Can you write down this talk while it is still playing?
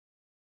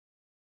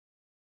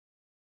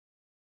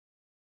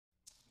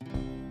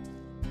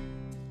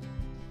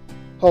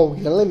Her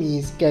real name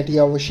is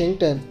Catya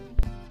Washington.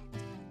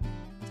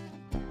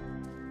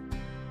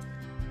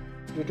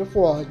 Date of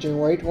birth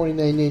January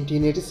 29,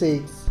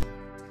 1986.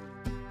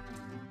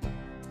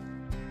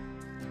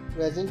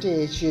 Present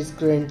age she is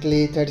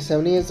currently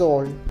 37 years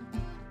old.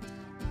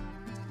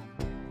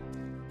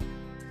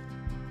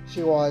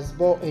 She was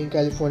born in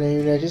California,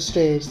 United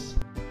States.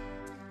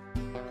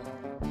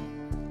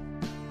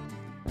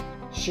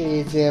 She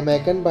is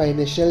American by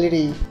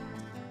nationality.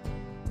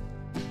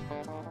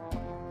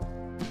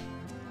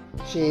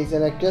 She is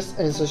an actress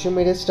and social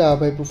media star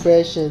by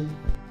profession.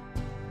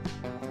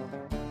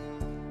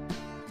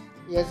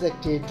 She has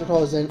acted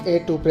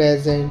 2008 to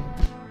present.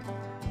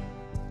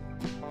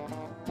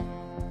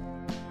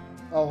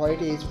 Her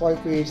height is 5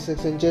 feet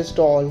 6 inches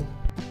tall.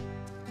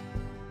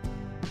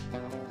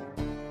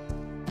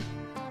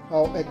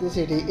 Her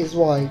ethnicity is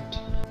white.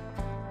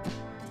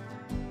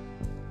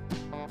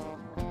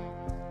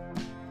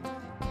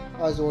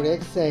 Her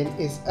zodiac sign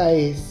is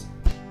Aries.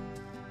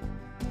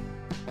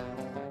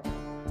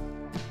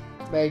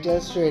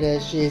 Marital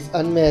status: she is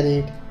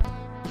unmarried.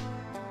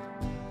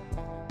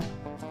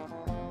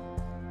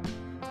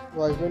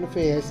 Boyfriend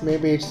face: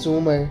 maybe it's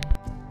rumor.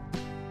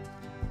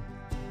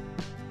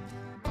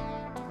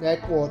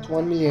 Net worth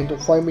 $1 million to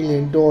 $5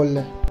 million.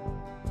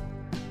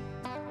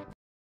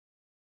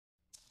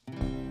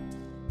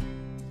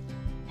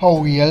 Her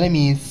real name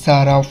is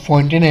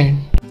Fontenot.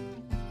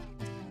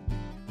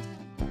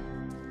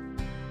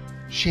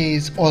 She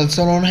is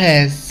also known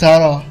as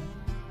Sarah.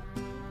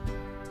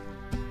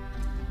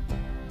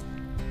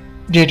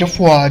 Date of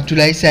birth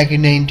July 2,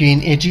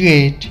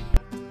 1988.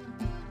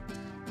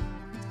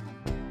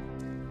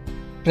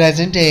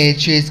 Present age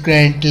she is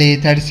currently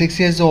 36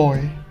 years old.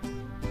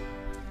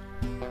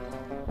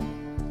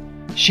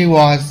 She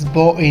was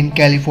born in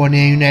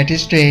California, United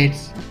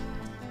States.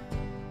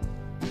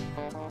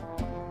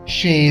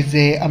 She is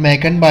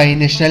American by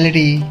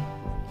nationality.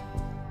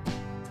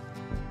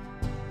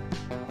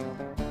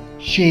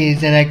 She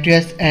is an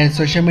actress and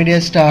social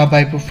media star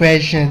by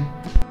profession.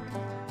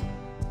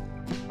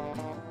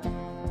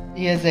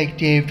 She is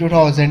active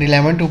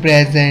 2011 to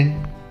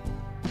present.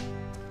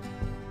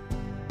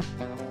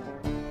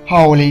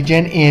 Her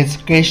religion is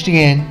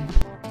Christian.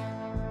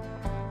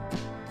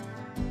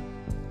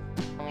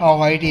 Her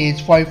height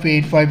is 5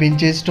 feet 5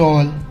 inches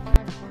tall.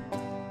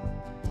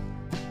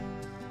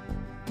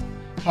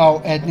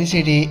 Her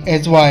ethnicity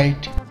is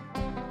white.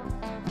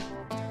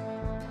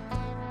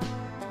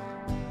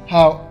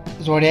 Her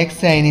zodiac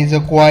sign is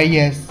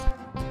Aquarius.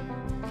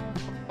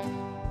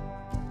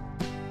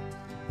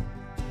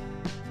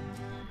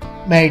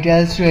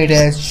 Marital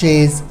status: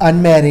 she is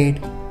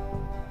unmarried.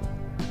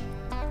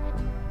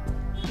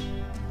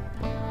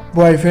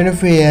 Boyfriend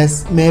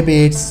affairs: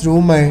 maybe it's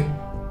rumor.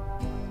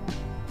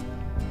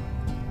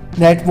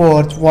 Net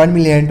worth $1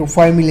 million to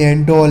 $5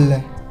 million.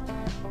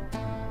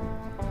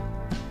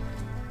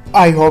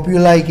 I hope you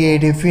like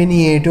it. If you're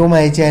new to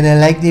my channel,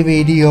 like the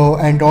video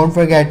and don't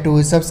forget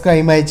to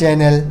subscribe my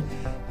channel.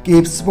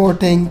 Keep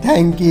supporting.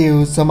 Thank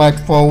you so much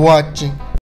for watching.